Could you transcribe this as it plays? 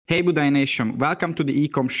Hey Budai Nation, welcome to the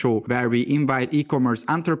Ecom Show, where we invite e-commerce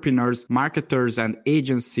entrepreneurs, marketers, and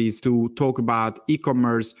agencies to talk about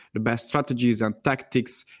e-commerce, the best strategies and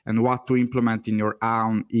tactics, and what to implement in your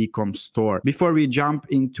own e-com store. Before we jump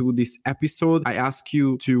into this episode, I ask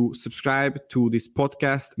you to subscribe to this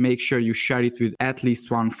podcast. Make sure you share it with at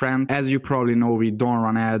least one friend. As you probably know, we don't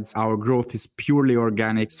run ads. Our growth is purely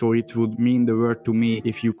organic, so it would mean the world to me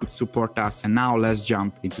if you could support us. And now let's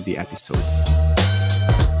jump into the episode.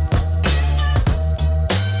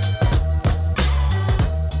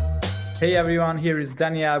 Hey everyone, here is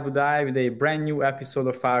Daniel Budai with a brand new episode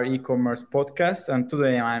of our e-commerce podcast. And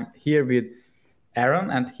today I'm here with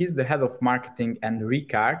Aaron, and he's the head of marketing and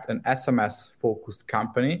Recart, an SMS focused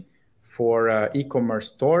company for e-commerce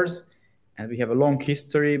stores. And we have a long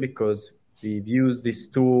history because we've used this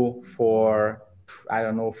tool for,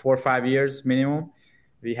 4 or 5 years minimum.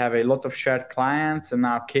 We have a lot of shared clients and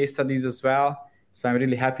now case studies as well. So I'm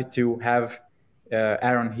really happy to have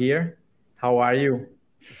Aaron here. How are you?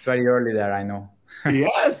 It's very early there, I know.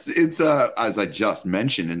 Yes, it's as I just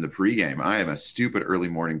mentioned in the pregame, I am a stupid early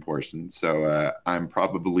morning person. So I'm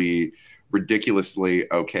probably ridiculously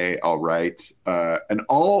okay, all right. And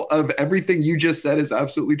all of everything you just said is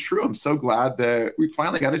absolutely true. I'm so glad that we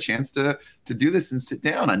finally got a chance to do this and sit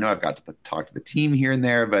down. I know I've got to talk to the team here and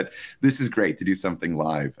there, but this is great to do something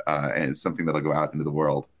live and it's something that'll go out into the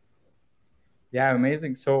world. Yeah,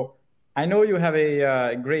 amazing. So I know you have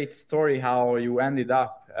a great story how you ended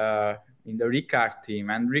up in the Recart team.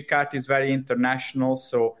 And Recart is very international.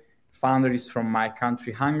 So founder is from my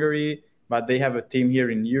country, Hungary, but they have a team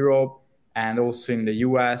here in Europe and also in the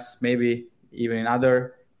US, maybe even in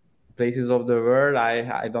other places of the world.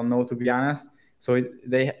 I don't know, to be honest. So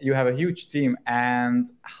you have a huge team.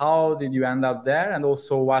 And how did you end up there? And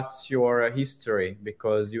also, what's your history?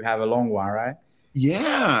 Because you have a long one, right?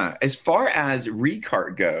 Yeah, as far as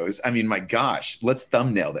Recart goes, I mean, my gosh, let's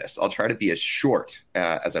thumbnail this. I'll try to be as short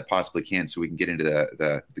as I possibly can so we can get into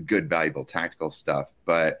the good, valuable, tactical stuff.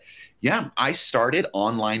 But yeah, I started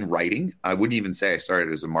online writing. I wouldn't even say I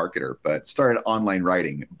started as a marketer, but started online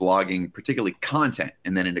writing, blogging, particularly content,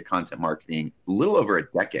 and then into content marketing a little over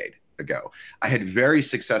a decade ago. I had very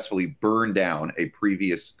successfully burned down a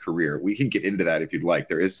previous career. We can get into that if you'd like.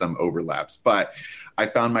 There is some overlaps, but I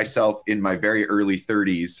found myself in my very early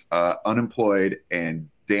 30s, unemployed and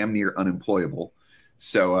damn near unemployable.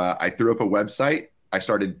 So I threw up a website. I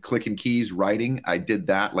started clicking keys, writing. I did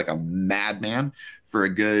that like a madman for a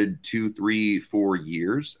good 2, 3, 4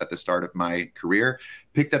 years at the start of my career.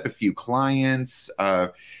 Picked up a few clients,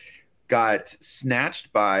 got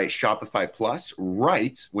snatched by Shopify Plus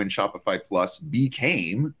right when Shopify Plus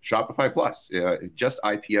became Shopify Plus. It just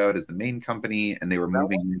IPO'd as the main company, and they were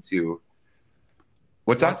moving into...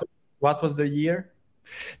 What's that? What was the year?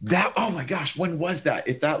 Oh my gosh, when was that?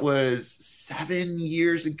 If that was 7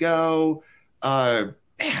 years ago, man,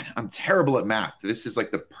 I'm terrible at math. This is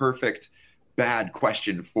like the perfect bad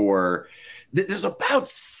question for... This is about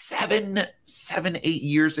 7, 8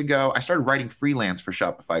 years ago. I started writing freelance for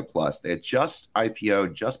Shopify Plus. They had just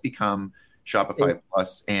IPO'd, just become Shopify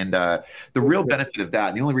Plus. And the real benefit of that,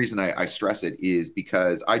 and the only reason I stress it is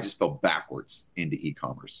because I just fell backwards into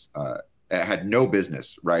e-commerce. I had no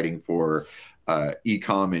business writing for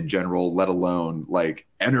e-com in general, let alone like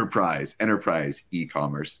enterprise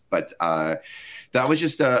e-commerce. But that was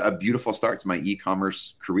just a beautiful start to my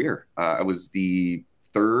e-commerce career. I was the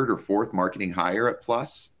 3rd or 4th marketing hire at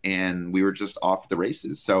Plus, and we were just off the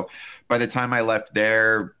races. So by the time I left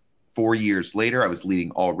there, 4 years later, I was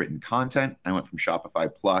leading all written content. I went from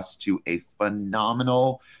Shopify Plus to a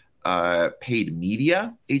phenomenal paid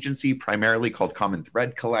media agency, primarily called Common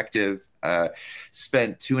Thread Collective.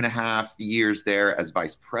 Spent 2.5 years there as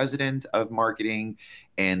vice president of marketing,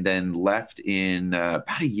 and then left in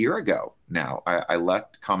about a year ago now. I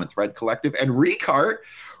left Common Thread Collective, and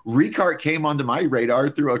Recart came onto my radar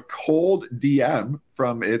through a cold DM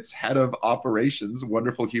from its head of operations, a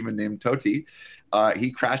wonderful human named Toti.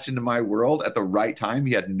 He crashed into my world at the right time.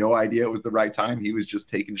 He had no idea it was the right time. He was just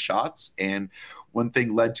taking shots. And one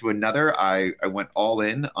thing led to another. I went all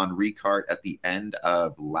in on Recart at the end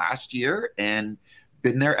of last year and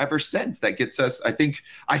been there ever since. That gets us, I think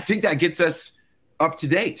that gets us up to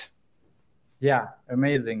date. Yeah,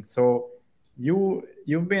 amazing. So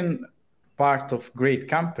you've been part of great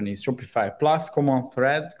companies, Shopify Plus, Common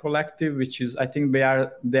Thread Collective, which is, I think they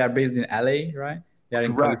are based in LA, right?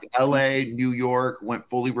 Correct. LA, New York, went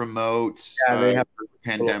fully remote. Yeah, they have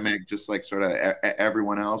pandemic, just like sort of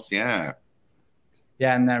everyone else. Yeah.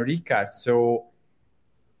 Yeah, and Recart. So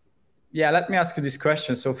yeah, let me ask you this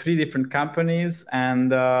question. So 3 different companies,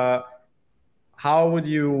 and how would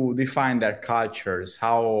you define their cultures?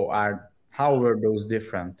 How were those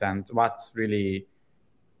different, and what really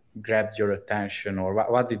grabbed your attention, or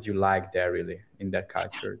what did you like there really in their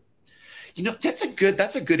culture? That's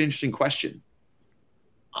a good interesting question.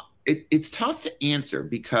 It's tough to answer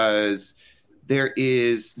because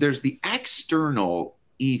there's the external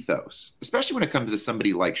ethos, especially when it comes to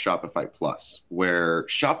somebody like Shopify Plus, where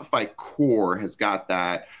Shopify Core has got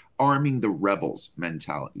that arming the rebels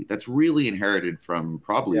mentality that's really inherited from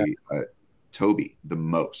probably Toby the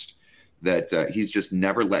most. That he's just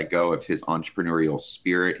never let go of his entrepreneurial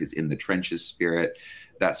spirit, his in the trenches spirit,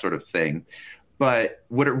 that sort of thing. But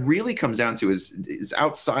what it really comes down to is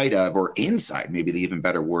outside of, or inside, maybe the even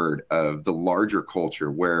better word, of the larger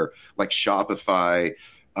culture where, like Shopify,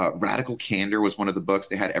 Radical Candor was one of the books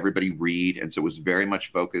they had everybody read. And so it was very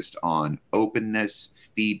much focused on openness,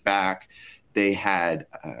 feedback. They had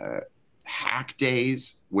hack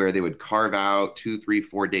days where they would carve out 2, 3,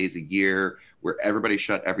 4 days a year where everybody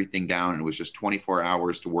shut everything down and it was just 24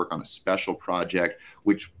 hours to work on a special project,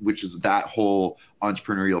 which is that whole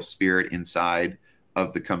entrepreneurial spirit inside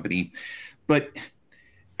of the company. But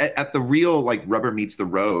at the real, like, rubber meets the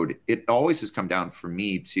road, it always has come down for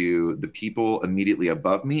me to the people immediately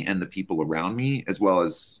above me and the people around me, as well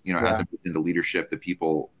as, as I moved into leadership, the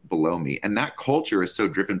people below me. And that culture is so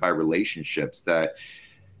driven by relationships that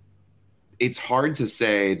it's hard to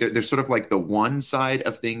say. There's sort of like the one side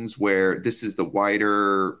of things where this is the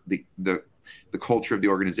wider, the culture of the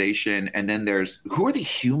organization. And then there's who are the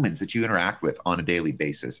humans that you interact with on a daily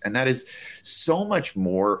basis. And that is so much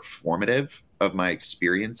more formative of my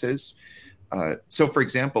experiences. So for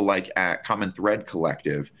example, like at Common Thread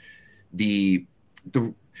Collective, there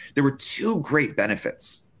were two great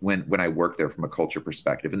benefits when I worked there from a culture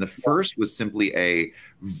perspective. And the first was simply a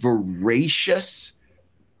voracious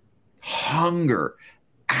hunger,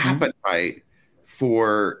 appetite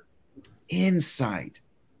for insight,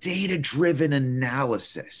 data-driven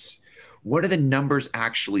analysis. What do the numbers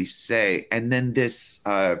actually say? And then this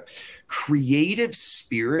creative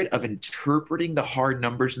spirit of interpreting the hard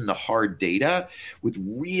numbers and the hard data with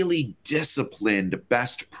really disciplined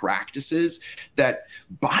best practices that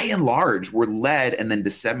by and large were led and then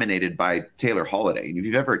disseminated by Taylor Holiday. And if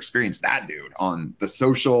you've ever experienced that dude on the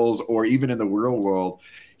socials or even in the real world,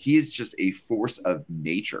 he is just a force of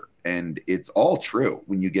nature. And it's all true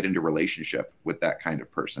when you get into relationship with that kind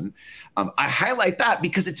of person. I highlight that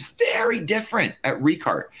because it's very different at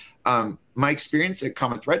Recart. My experience at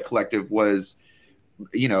Common Thread Collective was,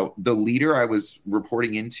 the leader I was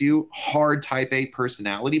reporting into, hard type A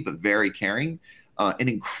personality, but very caring, an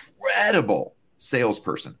incredible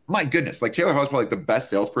salesperson. My goodness, like Taylor Hall is probably the best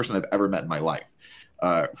salesperson I've ever met in my life.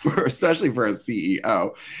 Especially for a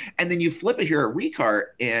CEO. And then you flip it here at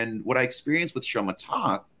Recart, and what I experienced with Shoma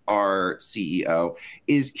Toth, our CEO,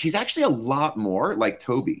 is he's actually a lot more like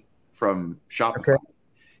Toby from Shopify. Okay.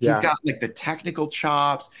 He's got like the technical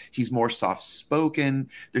chops. He's more soft-spoken.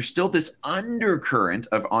 There's still this undercurrent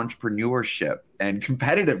of entrepreneurship and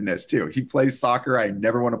competitiveness too. He plays soccer. I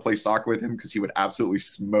never want to play soccer with him because he would absolutely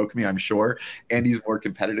smoke me, I'm sure. And he's more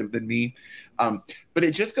competitive than me. But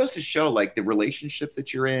it just goes to show, like, the relationships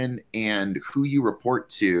that you're in and who you report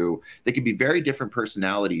to, they can be very different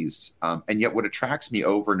personalities. And yet what attracts me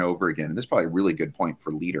over and over again, and this is probably a really good point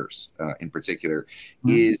for leaders in particular,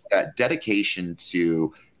 is that dedication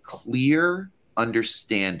to clear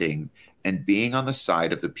understanding and being on the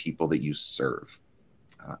side of the people that you serve.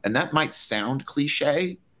 And that might sound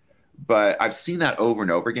cliche, but I've seen that over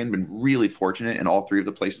and over again, been really fortunate in all three of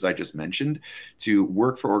the places I just mentioned to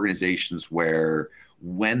work for organizations where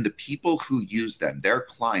when the people who use them, their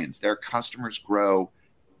clients, their customers grow,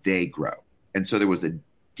 they grow. And so there was a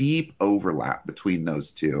deep overlap between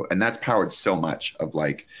those two. And that's powered so much of,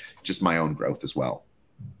 like, just my own growth as well.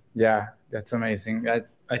 Yeah, that's amazing.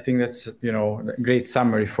 I think that's, a great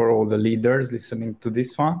summary for all the leaders listening to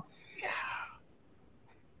this one.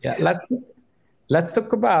 Yeah. Let's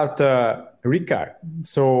talk about Recart.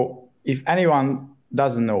 So if anyone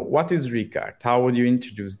doesn't know, what is Recart? How would you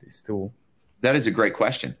introduce this tool? That is a great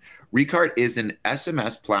question. Recart is an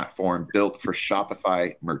SMS platform built for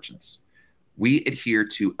Shopify merchants. We adhere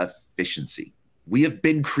to efficiency. We have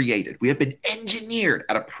been engineered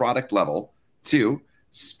at a product level to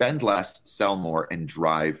spend less, sell more, and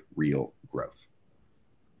drive real growth.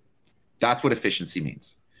 That's what efficiency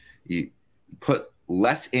means. You put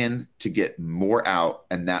less in to get more out,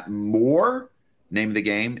 and that more, name of the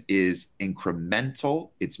game, is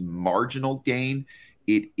incremental. It's marginal gain.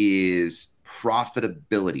 It is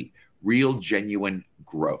profitability, real, genuine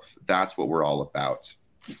growth. That's what we're all about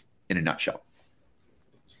in a nutshell.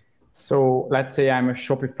 So let's say I'm a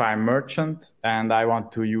Shopify merchant and I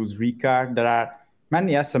want to use Recart. There are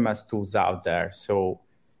many SMS tools out there. So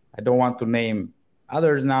I don't want to name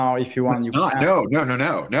others now. If you want, Let's you not.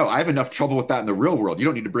 can. No. I have enough trouble with that in the real world. You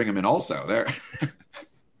don't need to bring them in also there.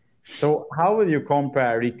 So how will you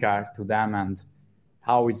compare Recart to them and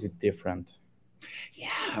how is it different?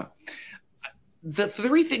 Yeah. The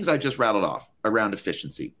three things I just rattled off around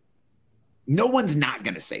efficiency, no one's not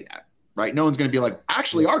going to say that, right? No one's going to be like,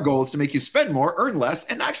 actually, our goal is to make you spend more, earn less,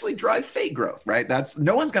 and actually drive fake growth, right?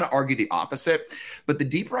 No one's going to argue the opposite. But the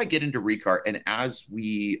deeper I get into Recart, and as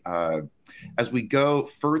we go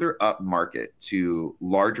further up market to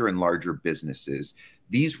larger and larger businesses,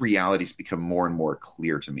 these realities become more and more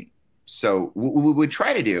clear to me. So what we would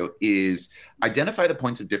try to do is identify the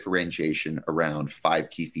points of differentiation around 5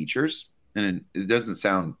 key features. And it doesn't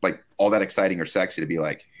sound like all that exciting or sexy to be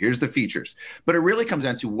like, here's the features. But it really comes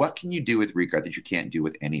down to what can you do with Recart that you can't do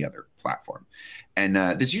with any other platform. And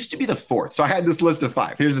this used to be the 4th. So I had this list of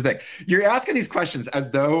 5. Here's the thing. You're asking these questions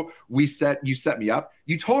as though you set me up.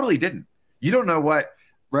 You totally didn't. You don't know what,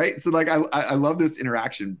 right? So like, I love this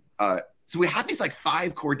interaction. So we had these like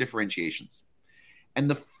 5 core differentiations. And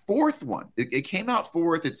the 4th one, it came out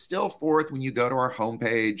 4th. It's still 4th when you go to our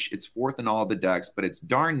homepage. It's 4th in all the decks, but it's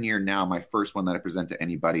darn near now my first one that I present to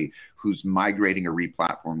anybody who's migrating or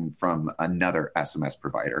replatforming from another SMS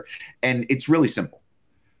provider. And it's really simple.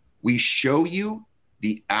 We show you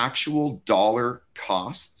the actual dollar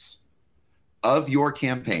costs of your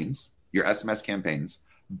campaigns, your SMS campaigns,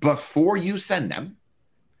 before you send them.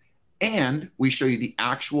 And we show you the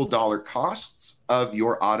actual dollar costs of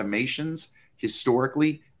your automations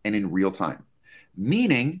historically and in real time,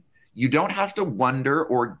 meaning you don't have to wonder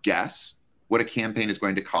or guess what a campaign is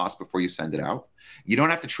going to cost before you send it out. You don't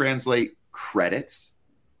have to translate credits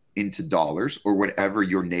into dollars or whatever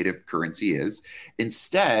your native currency is.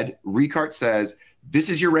 Instead, Recart says, this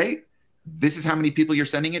is your rate. This is how many people you're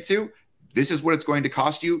sending it to. This is what it's going to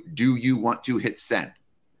cost you. Do you want to hit send?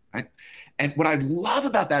 Right? And what I love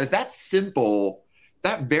about that is that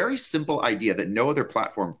very simple idea that no other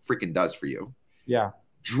platform freaking does for you. Yeah.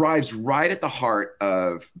 Drives right at the heart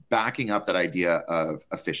of backing up that idea of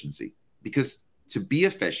efficiency. Because to be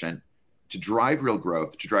efficient, to drive real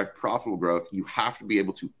growth, to drive profitable growth, you have to be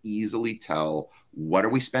able to easily tell what are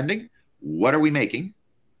we spending, what are we making,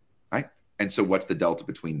 right? And so what's the delta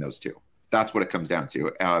between those two? That's what it comes down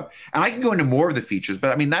to. And I can go into more of the features,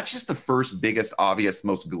 but I mean, that's just the first, biggest, obvious,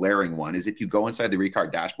 most glaring one is if you go inside the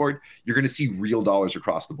Recart dashboard, you're going to see real dollars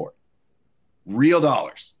across the board. Real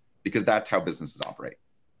dollars, because that's how businesses operate.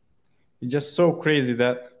 It's just so crazy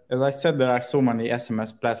that, as I said, there are so many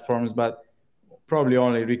SMS platforms, but probably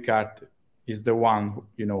only Recart is the one,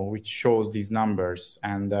 which shows these numbers.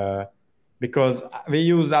 And because we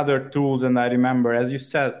use other tools, and I remember, as you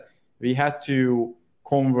said, we had to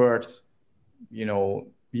convert,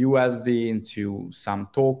 USD into some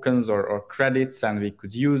tokens or credits, and we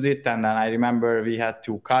could use it. And then I remember we had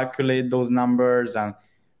to calculate those numbers, and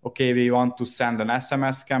okay, we want to send an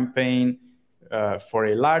SMS campaign for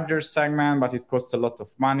a larger segment, but it costs a lot of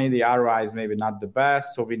money. The ROI is maybe not the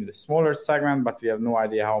best. So we need a smaller segment, but we have no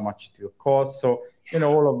idea how much it will cost. So,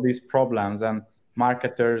 all of these problems, and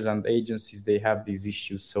marketers and agencies, they have these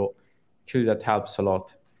issues. So actually that helps a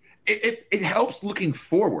lot. It helps looking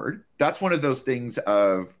forward. That's one of those things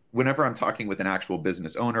of whenever I'm talking with an actual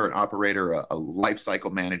business owner, an operator, a life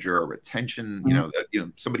cycle manager, a retention,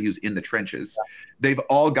 somebody who's in the trenches, they've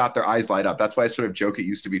all got their eyes light up. That's why I sort of joke it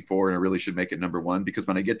used to be 4 and I really should make it number 1, because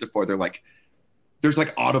when I get to 4, they're like, there's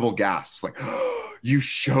like audible gasps, like, oh, you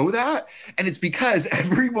show that? And it's because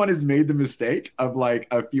everyone has made the mistake of like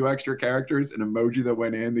a few extra characters, an emoji that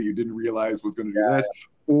went in that you didn't realize was going to do this,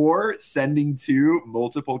 or sending to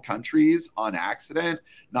multiple countries on accident,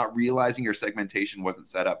 not realizing your segmentation wasn't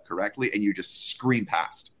set up correctly, and you just scream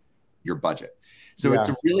past your budget. So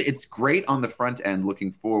it's great on the front end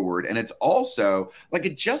looking forward. And it's also like,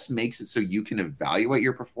 it just makes it so you can evaluate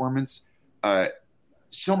your performance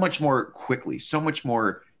so much more quickly, so much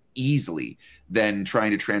more easily than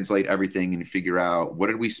trying to translate everything and figure out what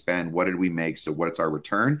did we spend, what did we make, so what's our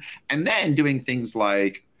return, and then doing things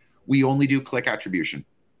like we only do click attribution.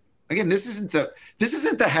 Again, this isn't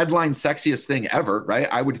the headline sexiest thing ever, right?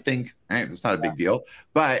 I would think, hey, it's not a big deal,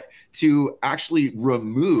 but to actually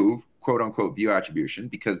remove quote unquote view attribution,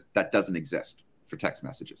 because that doesn't exist for text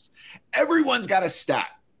messages. Everyone's got a stat.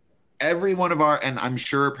 Every one of and I'm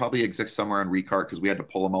sure it probably exists somewhere on Recart, because we had to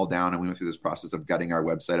pull them all down and we went through this process of gutting our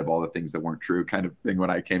website of all the things that weren't true kind of thing when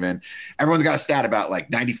I came in. Everyone's got a stat about like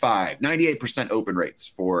 98% open rates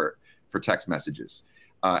for text messages.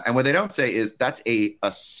 And what they don't say is that's a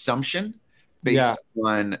assumption based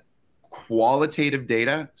on qualitative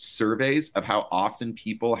data, surveys of how often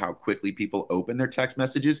people, how quickly people open their text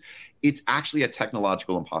messages, it's actually a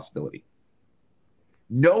technological impossibility.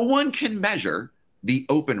 No one can measure the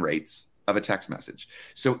open rates of a text message.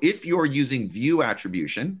 So if you're using view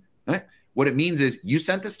attribution, right, what it means is you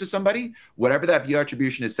sent this to somebody, whatever that view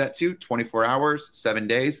attribution is set to, 24 hours, 7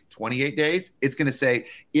 days, 28 days, it's going to say,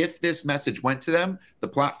 if this message went to them, the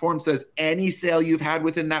platform says any sale you've had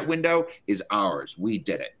within that window is ours. We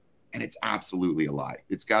did it. And it's absolutely a lie.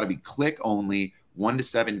 It's got to be click only, 1 to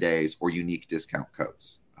 7 days, or unique discount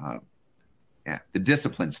codes. The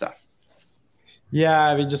discipline stuff.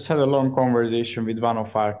 Yeah, we just had a long conversation with one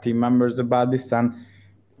of our team members about this, and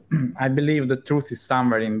I believe the truth is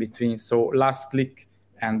somewhere in between. So last click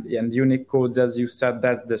and unique codes, as you said,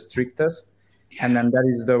 that's the strictest. Yeah. And then that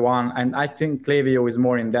is the one, and I think Klaviyo is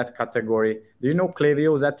more in that category. Do you know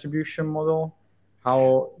Klaviyo's attribution model,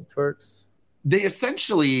 how it works? They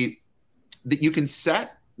essentially, that you can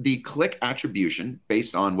set the click attribution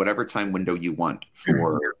based on whatever time window you want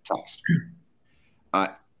for text.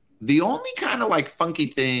 The only kind of like funky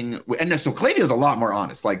thing, and no, so Klaviyo is a lot more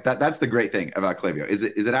honest. Like that's the great thing about Klaviyo is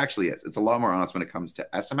it actually is. It's a lot more honest when it comes to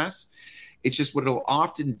SMS. It's just what it'll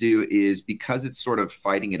often do is, because it's sort of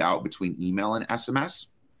fighting it out between email and SMS,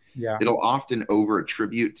 it'll often over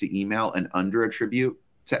attribute to email and under attribute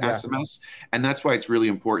to SMS. And that's why it's really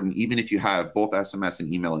important, even if you have both SMS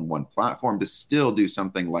and email in one platform, to still do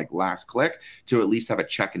something like last click to at least have a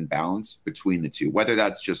check and balance between the two, whether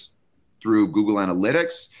that's just through Google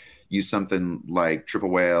Analytics, use something like Triple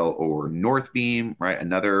Whale or Northbeam, right?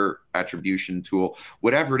 Another attribution tool,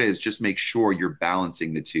 whatever it is, just make sure you're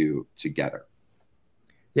balancing the two together.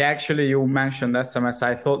 Yeah, actually, you mentioned SMS.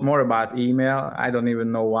 I thought more about email. I don't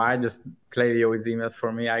even know why. Just Klaviyo is email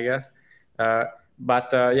for me, I guess.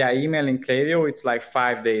 But email in Klaviyo, it's like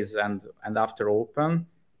 5 days and after open.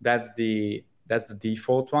 That's the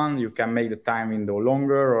default one. You can make the time window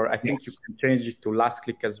longer, or I think you can change it to last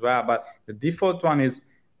click as well. But the default one is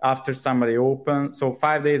after somebody opens. So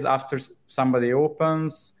 5 days after somebody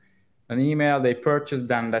opens an email, they purchase,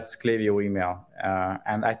 then that's Klaviyo email.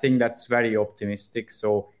 And I think that's very optimistic.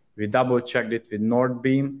 So we double checked it with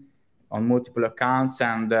Northbeam on multiple accounts,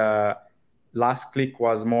 and last click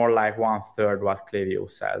was more like 1/3 what Klaviyo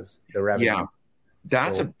says, the revenue. Yeah,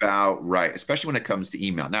 that's about right, especially when it comes to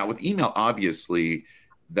email. Now with email, obviously,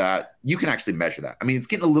 that you can actually measure that. I mean, it's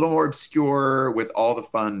getting a little more obscure with all the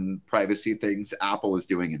fun privacy things Apple is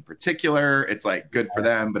doing in particular. It's like good for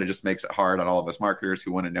them, but it just makes it hard on all of us marketers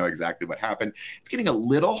who want to know exactly what happened. It's getting a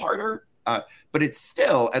little harder, but it's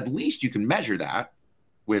still, at least you can measure that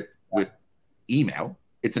with email.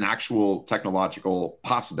 It's an actual technological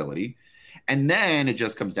possibility. And then it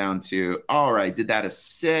just comes down to, all right, did that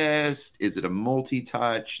assist? Is it a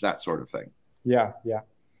multi-touch? That sort of thing. Yeah.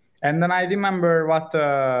 And then I remember what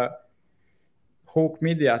Hawk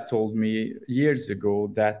Media told me years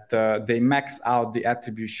ago, that they max out the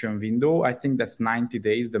attribution window. I think that's 90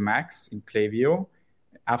 days, the max in Klaviyo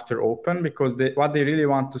after open, because what they really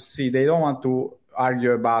want to see, they don't want to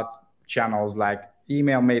argue about channels like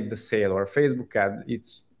email made the sale or Facebook ad.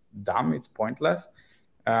 It's dumb, it's pointless.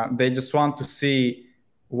 They just want to see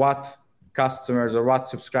what customers or what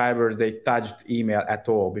subscribers they touched email at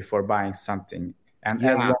all before buying something, and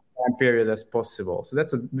as long time period as possible. So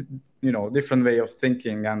that's a different way of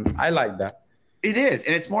thinking, and I like that. It is,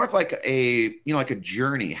 and it's more of like a like a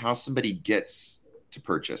journey, how somebody gets to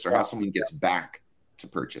purchase or how someone gets back to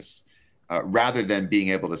purchase, rather than being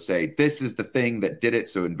able to say this is the thing that did it,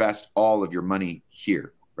 so invest all of your money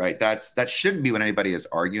here, right? That shouldn't be what anybody is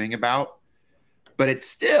arguing about. But it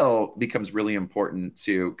still becomes really important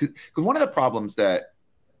because one of the problems that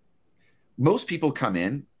most people come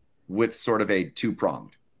in with sort of a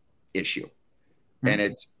two-pronged issue. Mm-hmm. And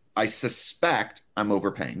it's, I suspect I'm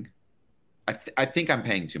overpaying. I think I'm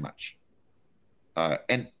paying too much.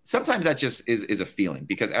 And sometimes that just is a feeling,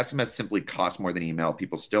 because SMS simply costs more than email.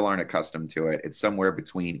 People still aren't accustomed to it. It's somewhere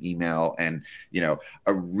between email and,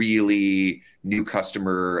 a really new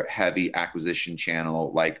customer heavy acquisition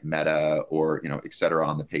channel like Meta or, et cetera,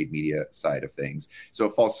 on the paid media side of things. So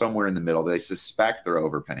it falls somewhere in the middle. They suspect they're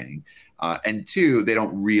overpaying. And two, they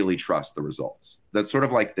don't really trust the results. That's sort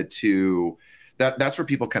of like the two, that's where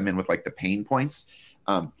people come in with like the pain points.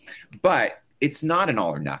 But it's not an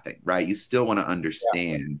all or nothing, right? You still want to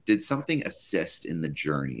understand, did something assist in the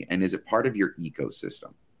journey? And is it part of your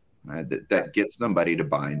ecosystem that gets somebody to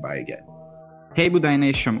buy and buy again? Hey Budai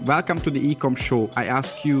Nation, welcome to the Ecom Show. I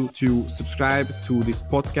ask you to subscribe to this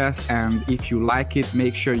podcast, and if you like it,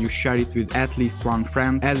 make sure you share it with at least one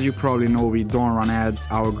friend. As you probably know, we don't run ads.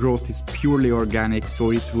 Our growth is purely organic,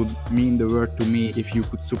 so it would mean the world to me if you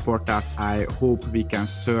could support us. I hope we can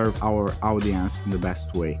serve our audience in the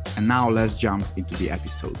best way. And now let's jump into the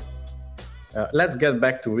episode. Let's get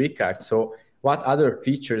back to Recart. So what other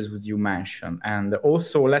features would you mention? And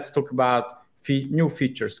also let's talk about new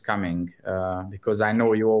features coming, because I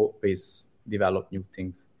know you always develop new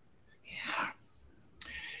things. Yeah.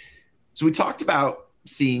 So we talked about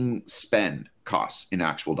seeing spend costs in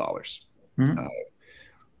actual dollars. Mm-hmm.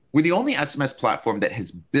 We're the only SMS platform that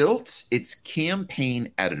has built its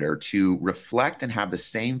campaign editor to reflect and have the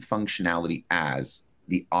same functionality as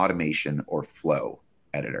the automation or flow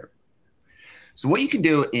editor. So what you can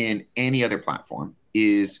do in any other platform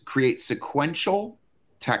is create sequential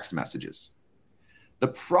text messages. The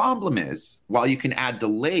problem is, while you can add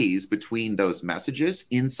delays between those messages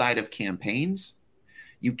inside of campaigns,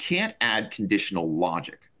 you can't add conditional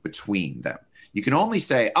logic between them. You can only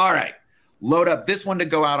say, all right, load up this one to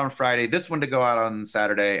go out on Friday, this one to go out on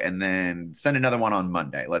Saturday, and then send another one on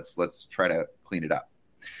Monday. Let's try to clean it up.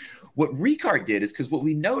 What Recart did is, because what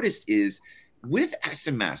we noticed is with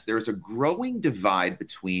SMS, there is a growing divide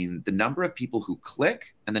between the number of people who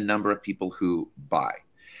click and the number of people who buy.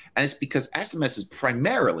 And it's because SMS is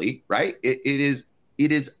primarily, right? It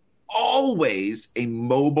is always a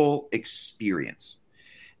mobile experience.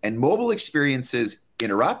 And mobile experiences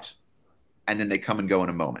interrupt, and then they come and go in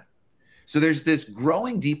a moment. So there's this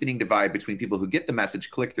growing, deepening divide between people who get the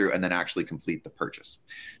message, click through, and then actually complete the purchase.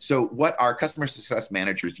 So what our customer success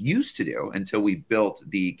managers used to do until we built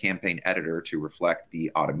the campaign editor to reflect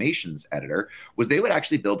the automations editor was they would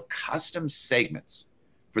actually build custom segments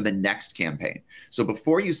for the next campaign. So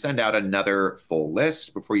before you send out another full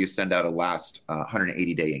list, before you send out a last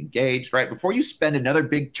 180-day engaged, right? Before you spend another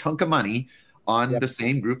big chunk of money on the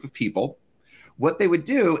same group of people, what they would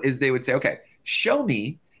do is they would say, okay, show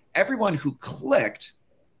me everyone who clicked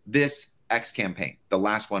this X campaign, the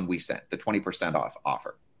last one we sent, the 20% off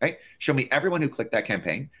offer, right? Show me everyone who clicked that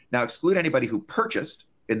campaign. Now exclude anybody who purchased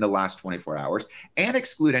in the last 24 hours and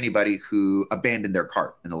exclude anybody who abandoned their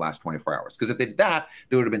cart in the last 24 hours. Because if they did that,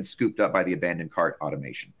 they would have been scooped up by the abandoned cart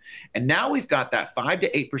automation. And now we've got that 5 to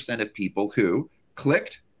 8% of people who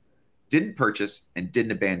clicked, didn't purchase, and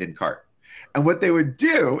didn't abandon cart. And what they would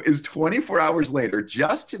do is 24 hours later,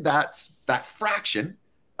 just to that fraction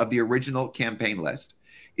of the original campaign list,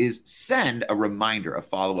 is send a reminder, a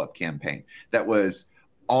follow-up campaign that was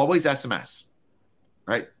always SMS,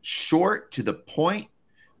 right? Short, to the point,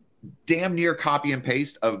 damn near copy and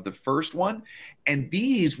paste of the first one. And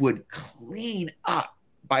these would clean up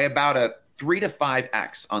by about a 3 to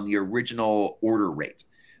 5x on the original order rate.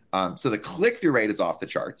 So the click-through rate is off the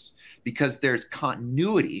charts because there's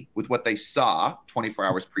continuity with what they saw 24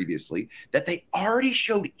 hours previously that they already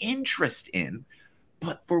showed interest in,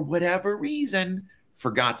 but for whatever reason,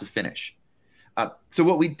 forgot to finish. So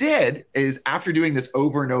what we did is, after doing this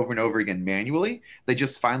over and over and over again manually, they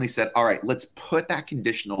just finally said, all right, let's put that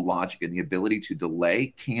conditional logic and the ability to delay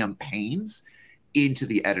campaigns into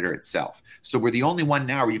the editor itself. So we're the only one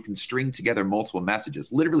now where you can string together multiple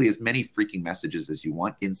messages, literally as many freaking messages as you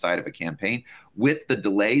want inside of a campaign, with the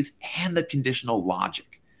delays and the conditional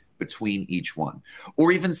logic between each one.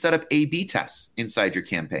 Or even set up A/B tests inside your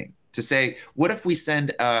campaign to say, what if we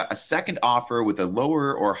send a second offer with a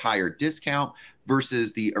lower or higher discount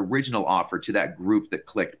versus the original offer to that group that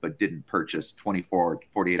clicked but didn't purchase 24 or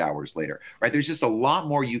 48 hours later, right? There's just a lot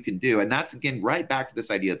more you can do. And that's, again, right back to this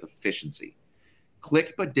idea of efficiency.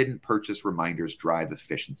 Clicked but didn't purchase reminders drive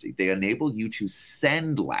efficiency. They enable you to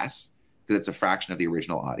send less, because it's a fraction of the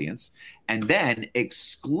original audience, and then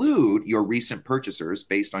exclude your recent purchasers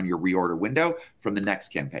based on your reorder window from the next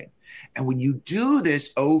campaign. And when you do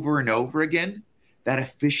this over and over again, that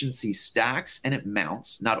efficiency stacks and it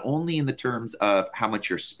mounts, not only in the terms of how much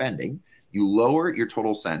you're spending, you lower your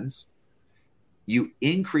total sends, you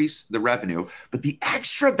increase the revenue, but the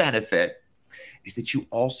extra benefit is that you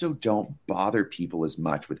also don't bother people as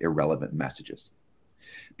much with irrelevant messages.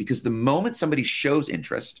 Because the moment somebody shows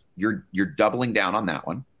interest, you're doubling down on that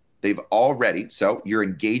one. They've already, so you're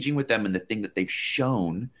engaging with them in the thing that they've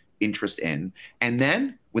shown interest in. And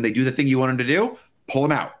then when they do the thing you want them to do, pull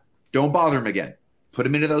them out. Don't bother them again. Put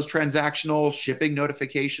them into those transactional shipping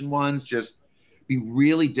notification ones. Just be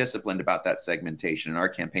really disciplined about that segmentation. And our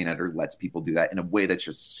campaign editor lets people do that in a way that's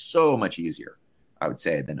just so much easier, I would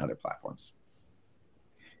say, than other platforms.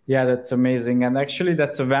 Yeah, that's amazing. And actually,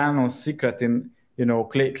 that's a well-known secret in,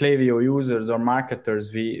 Klaviyo users or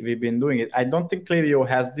marketers. We've been doing it. I don't think Klaviyo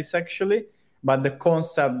has this actually, but the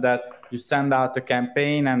concept that you send out a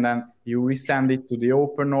campaign and then you resend it to the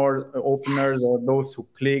openers or those who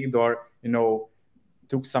clicked or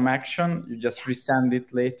took some action, you just resend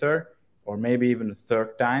it later or maybe even a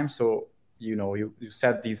third time. So you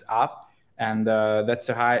set these up, and that's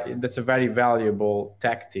a very valuable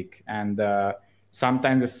tactic. And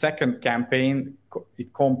sometimes the second campaign,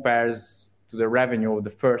 it compares to the revenue of the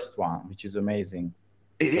first one, which is amazing.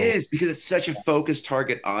 It is, because it's such a focused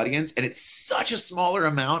target audience and it's such a smaller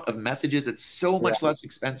amount of messages. It's so much less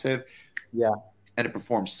expensive. Yeah. And it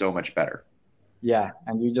performs so much better. Yeah.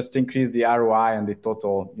 And you just increase the ROI and the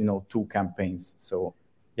total, 2 campaigns. So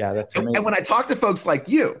yeah, that's amazing. And when I talk to folks like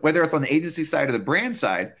you, whether it's on the agency side or the brand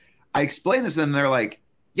side, I explain this to them and they're like,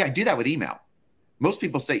 yeah, I do that with email. Most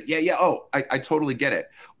people say, yeah, oh, I totally get it.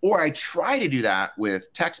 Or I try to do that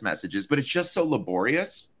with text messages, but it's just so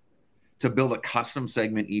laborious to build a custom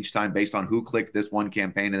segment each time based on who clicked this one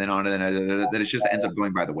campaign and then on that it just ends up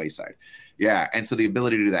going by the wayside. Yeah. And so the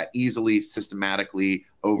ability to do that easily, systematically,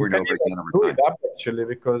 over and over again. Screw it up, actually,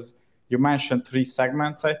 because you mentioned 3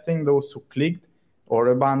 segments, I think, those who clicked or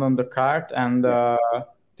abandoned the cart and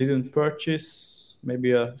didn't purchase,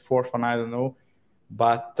 maybe a 4th one, I don't know.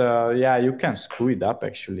 But yeah, you can screw it up,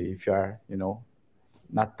 actually, if you are,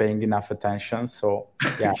 not paying enough attention. So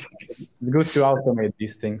yeah, it's good to automate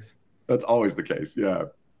these things. That's always the case. Yeah.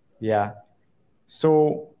 Yeah.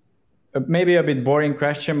 So maybe a bit boring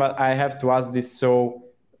question, but I have to ask this. So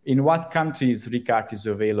in what countries Recart is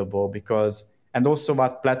available? And also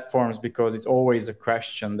what platforms, because it's always a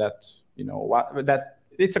question that,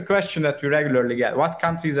 it's a question that we regularly get. What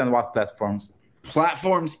countries and what platforms?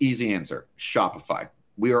 Platforms, easy answer. Shopify.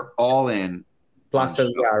 We are all in. Plus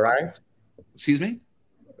as well, right? Excuse me?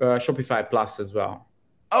 Shopify Plus as well.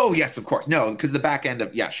 Oh, yes, of course. No, because the back end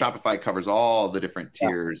of, Shopify covers all the different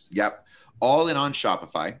tiers. Yeah. Yep. All in on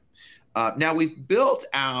Shopify. Now, we've built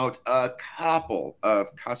out a couple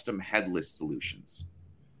of custom headless solutions.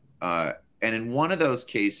 And in one of those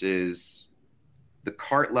cases, the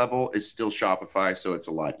cart level is still Shopify, so it's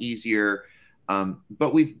a lot easier.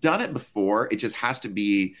 But we've done it before. It just has to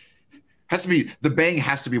be the bang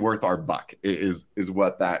has to be worth our buck is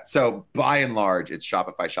what that. So by and large, it's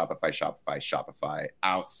Shopify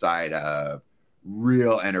outside of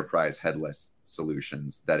real enterprise headless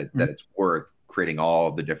solutions that it's worth creating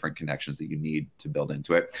all the different connections that you need to build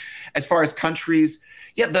into it. As far as countries,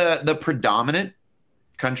 the predominant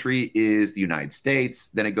country is the United States.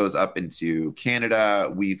 Then it goes up into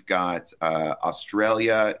Canada. We've got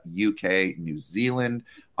Australia, UK, New Zealand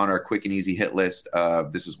on our quick and easy hit list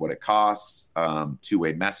of this is what it costs,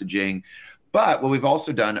 2-way messaging. But what we've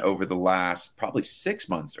also done over the last probably 6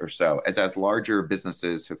 months or so, as larger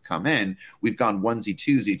businesses have come in, we've gone onesie,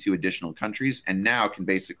 twosie to additional countries and now can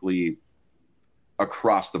basically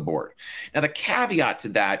across the board. Now, the caveat to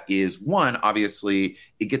that is, one, obviously,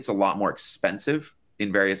 it gets a lot more expensive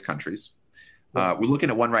in various countries. We're looking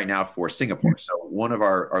at one right now for Singapore. So one of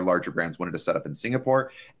our larger brands wanted to set up in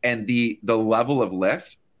Singapore, and the level of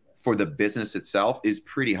lift for the business itself is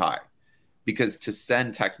pretty high, because to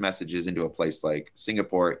send text messages into a place like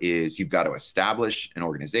Singapore is you've got to establish an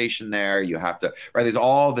organization there. You have to, right? There's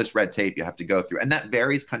all this red tape you have to go through, and that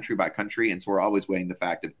varies country by country. And so we're always weighing the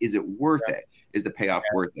fact of, is it worth it? Is the payoff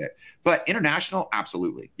worth it? But international,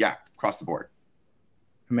 absolutely. Yeah. Across the board.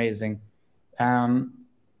 Amazing.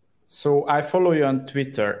 So I follow you on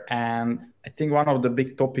Twitter, and I think one of the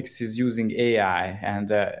big topics is using AI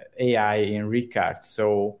and AI in Recart.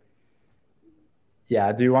 So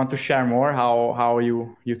yeah, do you want to share more how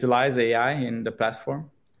you utilize AI in the platform?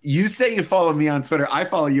 You say you follow me on Twitter. I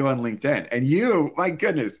follow you on LinkedIn. And you, my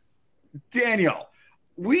goodness, Daniel,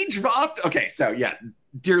 we dropped, okay, so yeah,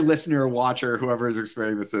 dear listener, watcher, whoever is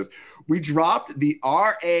experiencing this, we dropped the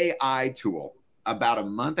RAI tool about a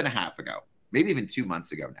month and a half ago, maybe even 2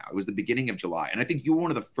 months ago now. It was the beginning of July. And I think you were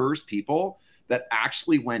one of the first people that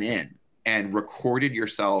actually went in and recorded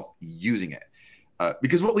yourself using it.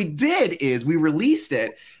 Because what we did is we released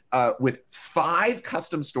it with 5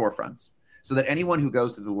 custom storefronts, so that anyone who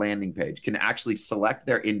goes to the landing page can actually select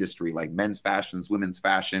their industry, like men's fashions, women's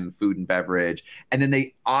fashion, food and beverage, and then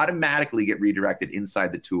they automatically get redirected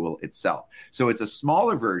inside the tool itself. So it's a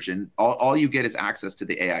smaller version. All you get is access to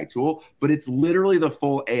the AI tool, but it's literally the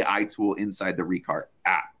full AI tool inside the Recart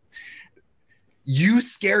app. You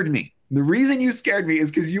scared me. The reason you scared me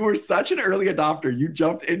is because you were such an early adopter. You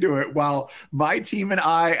jumped into it while my team and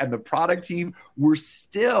I and the product team were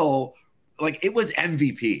still, like, it was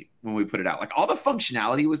MVP when we put it out. Like, all the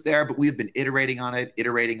functionality was there, but we have been iterating on it.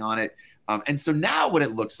 And so now what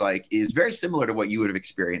it looks like is very similar to what you would have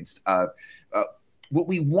experienced. What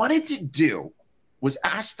we wanted to do was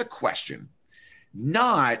ask the question,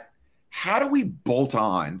 not how do we bolt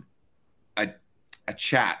on a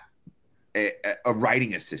chat, a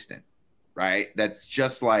writing assistant, right? That's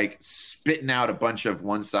just like spitting out a bunch of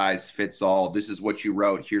one size fits all. This is what you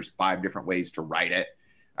wrote. Here's 5 different ways to write it.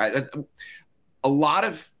 A lot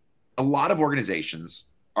of organizations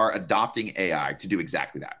are adopting AI to do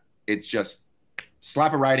exactly that. It's just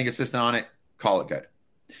slap a writing assistant on it, call it good.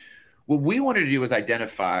 What we wanted to do is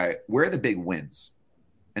identify where are the big wins.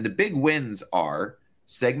 And the big wins are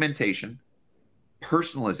segmentation,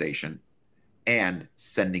 personalization, and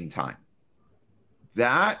sending time.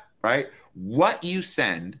 That, right? What you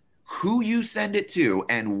send, who you send it to,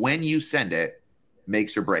 and when you send it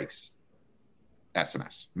makes or breaks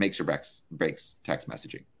SMS, makes or breaks text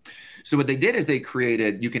messaging. So what they did is they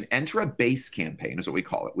created, you can enter a base campaign, is what we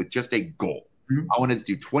call it, with just a goal. Mm-hmm. I wanted to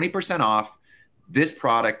do 20% off this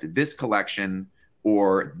product, this collection,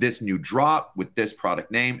 or this new drop with this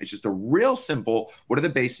product name. It's just a real simple, what are the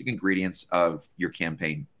basic ingredients of your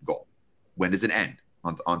campaign goal? When does it end?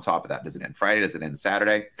 On top of that, does it end Friday? Does it end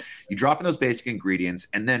Saturday? You drop in those basic ingredients,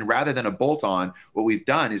 and then rather than a bolt-on, what we've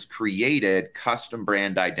done is created custom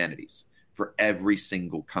brand identities for every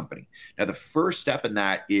single company. Now, the first step in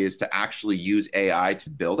that is to actually use AI to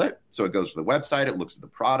build it. So it goes to the website, it looks at the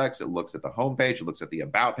products, it looks at the homepage, it looks at the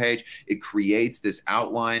about page. It creates this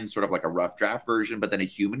outline, sort of like a rough draft version, but then a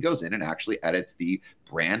human goes in and actually edits the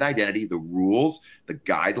brand identity, the rules, the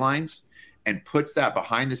guidelines, and puts that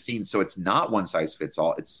behind the scenes so it's not one size fits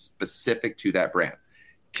all. It's specific to that brand.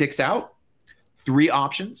 Kicks out 3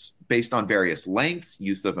 options based on various lengths,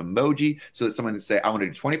 use of emoji, so that someone can say, I want to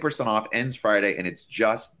do 20% off, ends Friday, and it's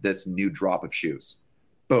just this new drop of shoes.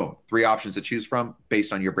 Boom, 3 options to choose from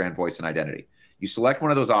based on your brand voice and identity. You select one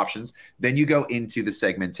of those options, then you go into the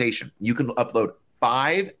segmentation. You can upload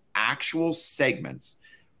 5 actual segments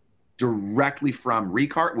directly from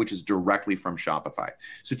Recart, which is directly from Shopify.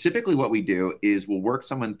 So typically what we do is we'll work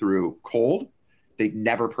someone through cold. They've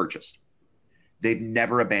never purchased. They've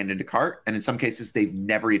never abandoned a cart. And in some cases, they've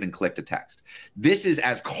never even clicked a text. This is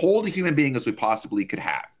as cold a human being as we possibly could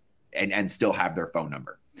have and still have their phone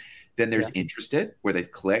number. Then there's interested, where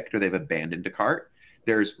they've clicked or they've abandoned a cart.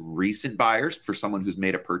 There's recent buyers for someone who's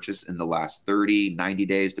made a purchase in the last 30, 90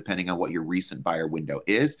 days, depending on what your recent buyer window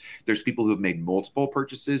is. There's people who have made multiple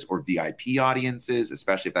purchases or VIP audiences,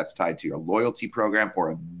 especially if that's tied to your loyalty program or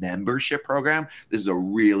a membership program. This is a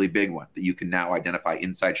really big one that you can now identify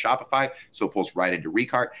inside Shopify. So it pulls right into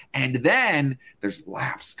Recart. And then there's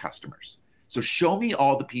lapsed customers. So show me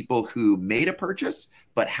all the people who made a purchase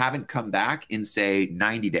but haven't come back in, say,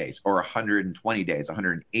 90 days or 120 days,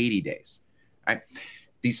 180 days. Right?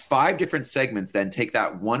 These 5 different segments then take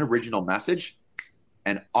that one original message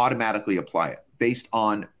and automatically apply it based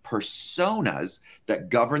on personas that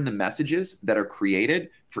govern the messages that are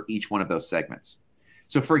created for each one of those segments.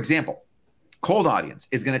 So for example, cold audience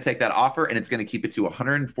is going to take that offer and it's going to keep it to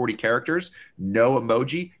 140 characters, no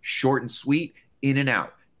emoji, short and sweet, in and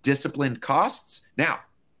out. Disciplined costs. Now,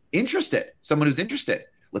 interested, someone who's interested,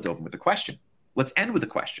 let's open with a question. Let's end with a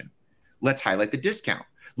question. Let's highlight the discount.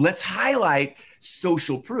 Let's highlight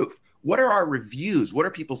social proof. What are our reviews? What are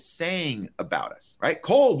people saying about us, right?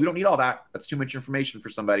 Cold, we don't need all that. That's too much information for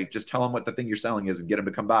somebody. Just tell them what the thing you're selling is and get them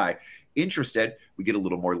to come by. Interested, we get a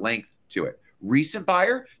little more length to it. Recent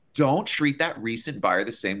buyer, don't treat that recent buyer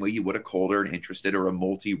the same way you would a cold or an interested or a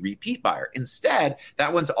multi-repeat buyer. Instead,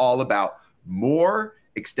 that one's all about more,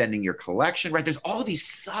 extending your collection, right? There's all of these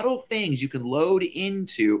subtle things you can load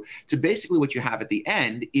into to basically what you have at the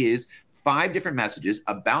end is 5 different messages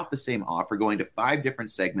about the same offer going to 5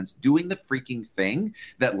 different segments, doing the freaking thing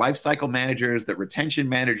that lifecycle managers, that retention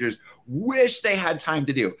managers wish they had time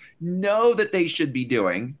to do, know that they should be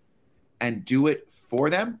doing, and do it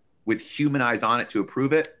for them with human eyes on it to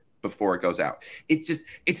approve it before it goes out.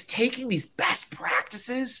 It's taking these best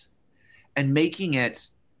practices and making it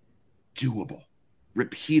doable,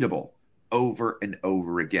 repeatable over and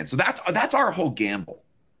over again. So that's our whole gamble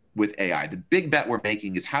with AI. The big bet we're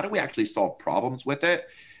making is how do we actually solve problems with it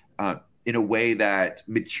in a way that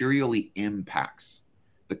materially impacts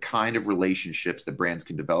the kind of relationships that brands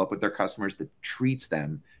can develop with their customers that treats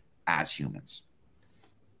them as humans.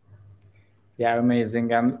 Yeah,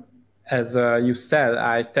 amazing. And as you said,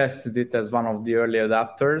 I tested it as one of the early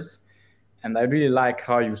adopters, and I really like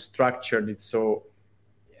how you structured it. So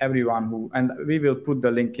everyone and we will put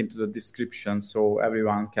the link into the description so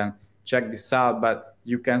everyone can check this out, but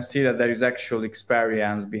you can see that there is actual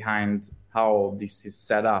experience behind how this is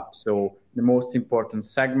set up. So the most important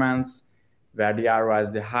segments where the ROI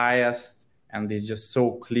is the highest, and it's just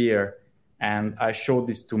so clear. And I showed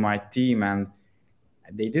this to my team, and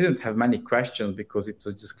they didn't have many questions because it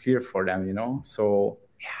was just clear for them, you know. So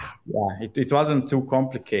it wasn't too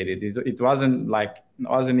complicated. It wasn't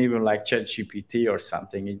even like ChatGPT or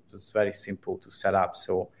something. It was very simple to set up.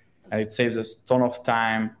 So, and it saves us a ton of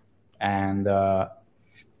time, and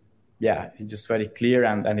it's just very clear,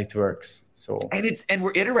 and it works. So and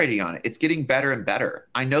we're iterating on it. It's getting better and better.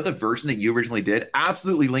 I know the version that you originally did,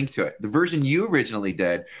 absolutely link to it. The version you originally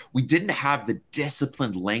did, we didn't have the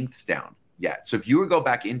disciplined lengths down yet. So if you were to go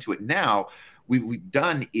back into it now, what we've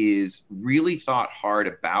done is really thought hard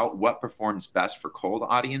about what performs best for cold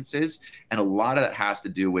audiences. And a lot of that has to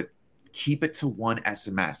do with keep it to one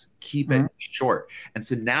SMS, keep it short. And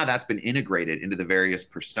so now that's been integrated into the various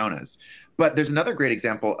personas. But there's another great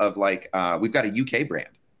example of we've got a UK brand.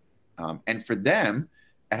 And for them,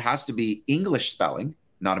 it has to be English spelling,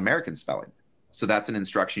 not American spelling. So that's an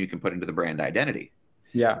instruction you can put into the brand identity.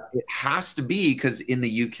 Yeah. It has to be because in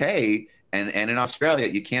the UK and in Australia,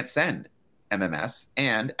 you can't send MMS,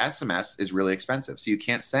 and SMS is really expensive. So you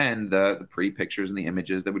can't send the pre-pictures and the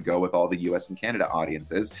images that would go with all the US and Canada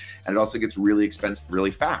audiences. And it also gets really expensive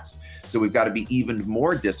really fast. So we've got to be even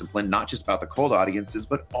more disciplined, not just about the cold audiences,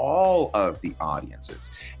 but all of the audiences.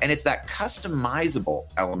 And it's that customizable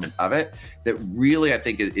element of it that really, I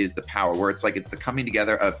think, is the power, where it's the coming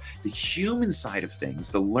together of the human side of things,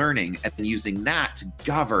 the learning, and then using that to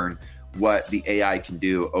govern what the AI can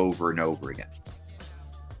do over and over again.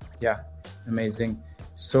 Yeah. Amazing.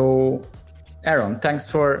 So, Aaron, thanks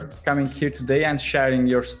for coming here today and sharing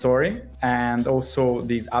your story, and also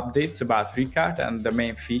these updates about Recart and the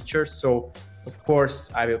main features. So, of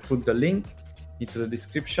course, I will put the link into the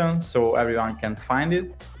description so everyone can find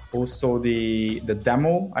it. Also, the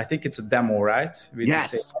demo. I think it's a demo, right?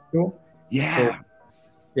 Yes. Yeah.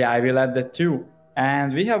 So, I will add that too.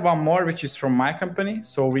 And we have one more, which is from my company.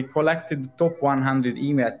 So we collected the top 100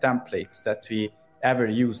 email templates that we ever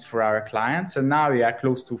used for our clients, and now we are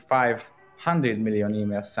close to 500 million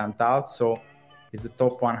emails sent out. So it's the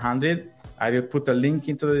top 100. I will put a link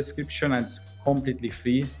into the description, and it's completely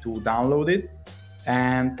free to download it.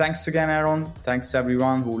 And thanks again, Aaron. Thanks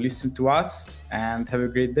everyone who listened to us, and have a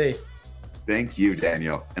great day. Thank you,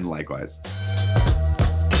 Daniel, and likewise.